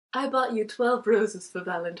I bought you 12 roses for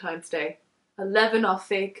Valentine's Day. 11 are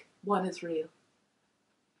fake, 1 is real.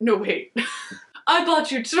 No, wait. I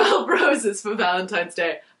bought you 12 roses for Valentine's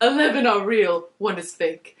Day. 11 are real, 1 is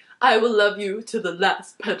fake. I will love you till the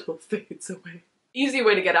last petal fades away. Easy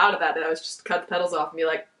way to get out of that is just cut the petals off and be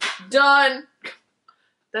like, done!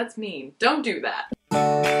 That's mean. Don't do that.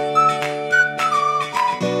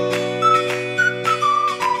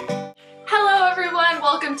 Hello everyone,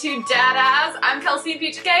 welcome to Dada's. I'm Kelsey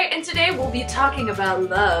Impicciche, and today we'll be talking about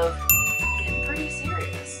love. Getting pretty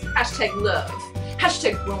serious. Hashtag love.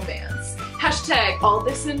 Hashtag romance. Hashtag all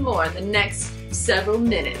this and more in the next several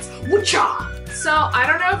minutes. Woo-cha! So, I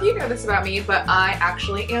don't know if you know this about me, but I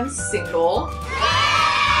actually am single.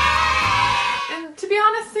 And to be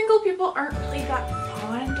honest, single people aren't really that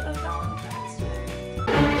fond of Valentine's Day.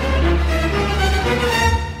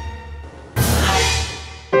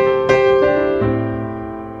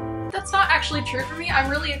 That's not actually true for me. I'm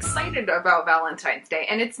really excited about Valentine's Day,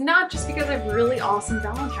 and it's not just because I have really awesome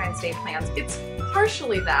Valentine's Day plans. It's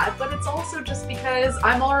partially that, but it's also just because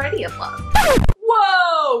I'm already in love.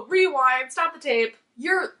 Whoa! Rewind, stop the tape.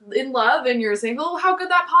 You're in love and you're single? How could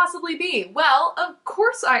that possibly be? Well, of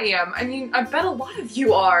course I am. I mean, I bet a lot of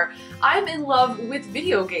you are. I'm in love with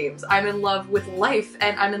video games. I'm in love with life,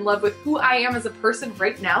 and I'm in love with who I am as a person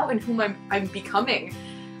right now and whom I'm becoming,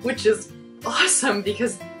 which is awesome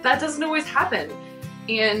because that doesn't always happen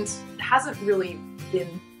and hasn't really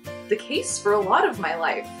been the case for a lot of my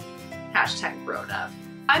life. Hashtag grown up.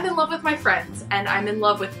 I'm in love with my friends, and I'm in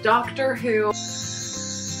love with Doctor Who.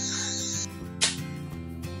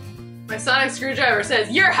 My sonic screwdriver says,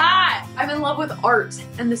 "You're hot!" I'm in love with art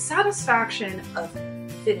and the satisfaction of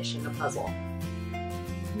finishing a puzzle.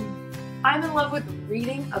 I'm in love with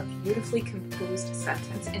reading a beautifully composed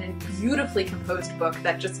sentence in a beautifully composed book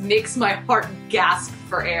that just makes my heart gasp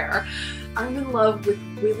for air. I'm in love with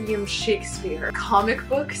William Shakespeare, comic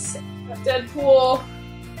books, Deadpool,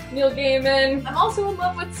 Neil Gaiman. I'm also in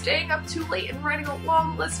love with staying up too late and writing a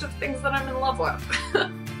long list of things that I'm in love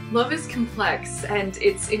with. Love is complex and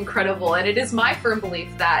it's incredible, and it is my firm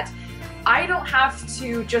belief that I don't have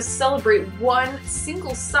to just celebrate one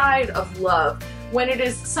single side of love when it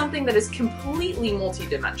is something that is completely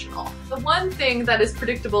multidimensional. The one thing that is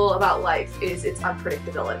predictable about life is its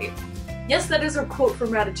unpredictability. Yes, that is a quote from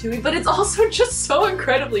Ratatouille, but it's also just so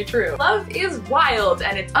incredibly true. Love is wild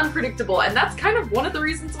and it's unpredictable, and that's kind of one of the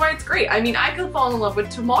reasons why it's great. I mean, I could fall in love with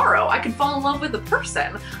tomorrow. I could fall in love with a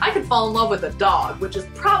person. I could fall in love with a dog, which is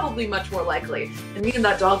probably much more likely. And me and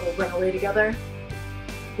that dog will run away together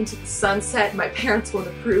into the sunset. My parents won't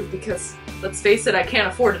approve because, let's face it, I can't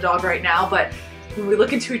afford a dog right now, but when we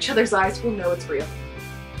look into each other's eyes, we'll know it's real.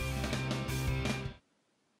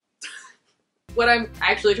 What I'm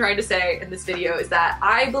actually trying to say in this video is that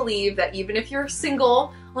I believe that even if you're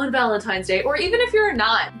single on Valentine's Day, or even if you're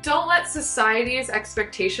not, don't let society's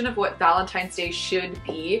expectation of what Valentine's Day should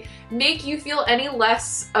be make you feel any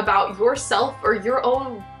less about yourself or your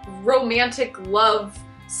own romantic love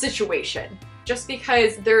situation. Just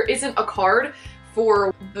because there isn't a card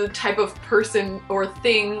for the type of person or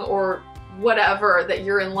thing or whatever that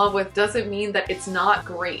you're in love with doesn't mean that it's not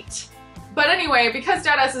great. But anyway, because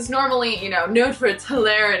Dada's is normally, you know, known for its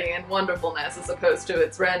hilarity and wonderfulness as opposed to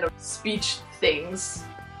its random speech things,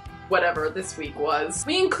 whatever this week was,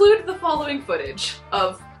 we include the following footage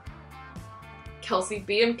of Kelsey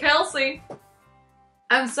being Kelsey.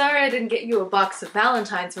 I'm sorry I didn't get you a box of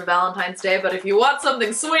Valentines for Valentine's Day, but if you want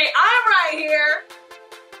something sweet, I'm right here!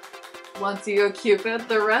 Once you go Cupid,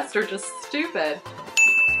 the rest are just stupid.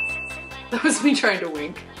 That was me trying to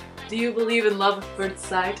wink. Do you believe in love at first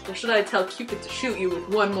sight, or should I tell Cupid to shoot you with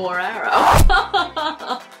one more arrow?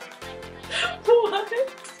 What?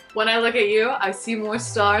 When I look at you, I see more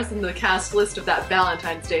stars than the cast list of that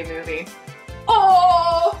Valentine's Day movie.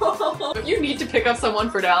 Oh! If you need to pick up someone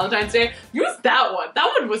for Valentine's Day, use that one. That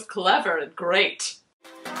one was clever and great.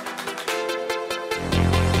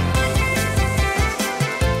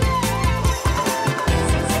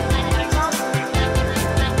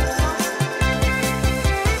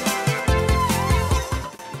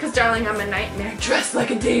 Darling, I'm a nightmare dressed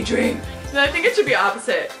like a daydream. And I think it should be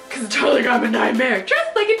opposite. Cause darling, I'm a nightmare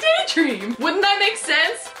dressed like a daydream. Wouldn't that make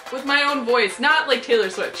sense? With my own voice, not like Taylor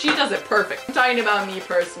Swift. She does it perfect. I'm talking about me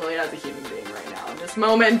personally as a human being right now in this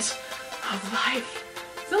moment of life.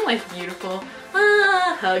 Isn't life beautiful?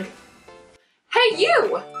 Ah, hug. Hey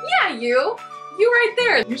you! Yeah, you! You right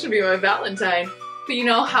there. You should be my Valentine. But you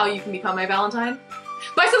know how you can become my Valentine?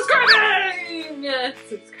 By subscribing!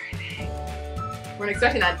 Subscribing. Weren't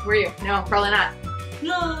expecting that, were you? No, probably not.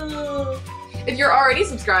 No. If you're already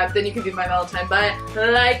subscribed, then you can be my Valentine by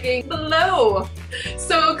liking below.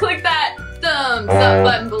 So click that thumbs up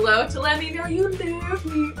button below to let me know you love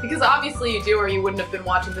me. Because obviously you do, or you wouldn't have been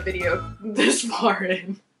watching the video this far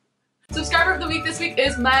in. Subscriber of the week this week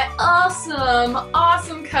is my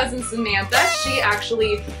awesome cousin Samantha. She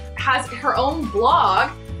actually has her own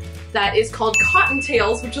blog that is called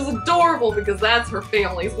Cottontails, which is adorable because that's her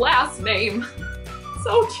family's last name.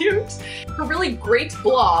 So cute. Her really great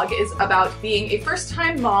blog is about being a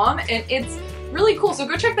first-time mom, and it's really cool. So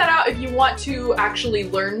go check that out if you want to actually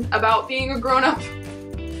learn about being a grown-up.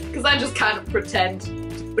 Because I just kind of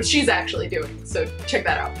pretend, but she's actually doing. So check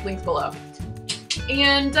that out. Links below.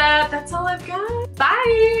 And that's all I've got.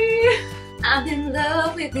 Bye! I'm in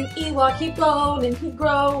love with an Ewok. He bowling, he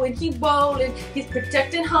growing, he rolling. He's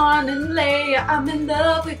protecting Han and Leia. I'm in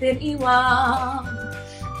love with an Ewok.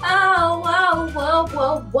 Oh, wow, whoa,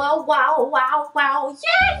 whoa, whoa, wow, wow, wow.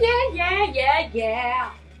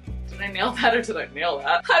 Yeah. Did I nail that or did I nail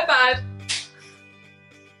that? High five.